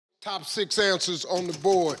Top 6 answers on the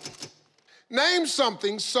board. Name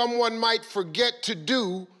something someone might forget to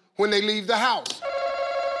do when they leave the house.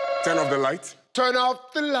 Turn off the lights. Turn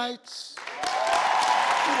off the lights. All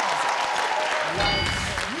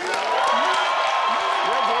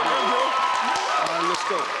right, let's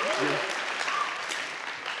go.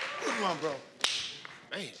 Come on, bro.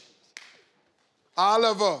 Man.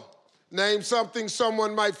 Oliver, name something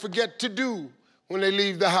someone might forget to do when they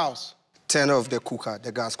leave the house. Turn off the cooker, the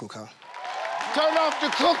gas cooker. Turn off the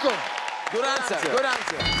cooker. Good answer, good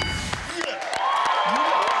answer.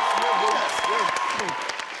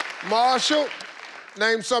 Marshall,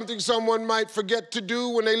 name something someone might forget to do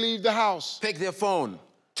when they leave the house. Pick their phone.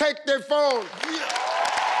 Take their phone.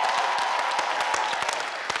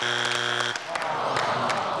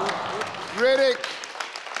 Riddick,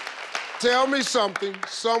 tell me something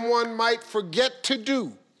someone might forget to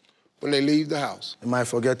do when they leave the house. They might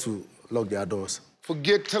forget to lock their doors.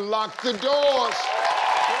 Forget to lock the doors.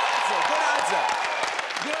 Good answer,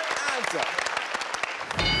 good answer.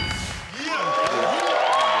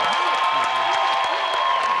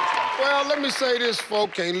 Well, let me say this,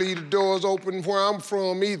 folk. Can't leave the doors open where I'm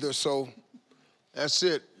from either, so that's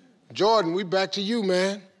it. Jordan, we back to you,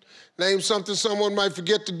 man. Name something someone might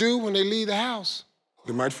forget to do when they leave the house.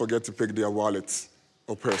 They might forget to pick their wallets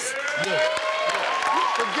or purse. Forget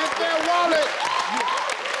their wallet.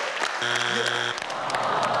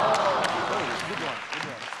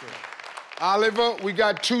 Oliver, we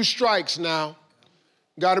got 2 strikes now.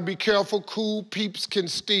 Gotta be careful, cool peeps can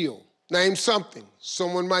steal. Name something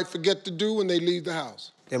someone might forget to do when they leave the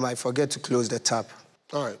house. They might forget to close the tap.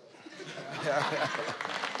 All right.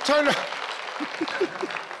 Turn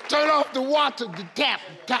off the water, the tap.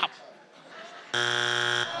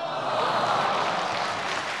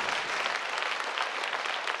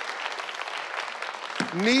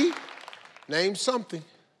 Nee, name something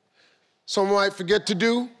someone might forget to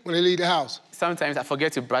do when they leave the house. Sometimes I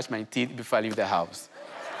forget to brush my teeth before I leave the house.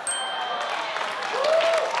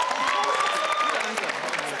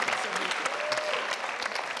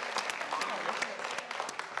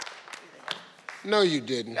 No, you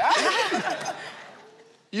didn't.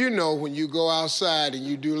 You know when you go outside and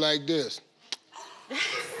you do like this.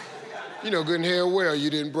 You know good and hell well you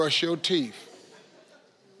didn't brush your teeth.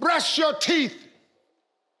 Brush your teeth!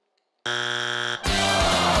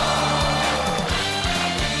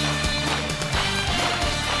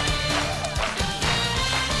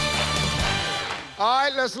 All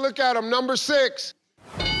right, let's look at them. Number 6.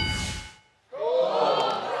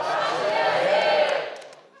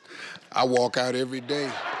 I walk out every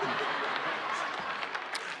day.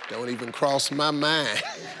 Don't even cross my mind.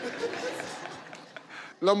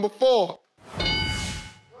 Number 4.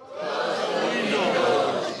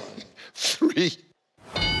 3.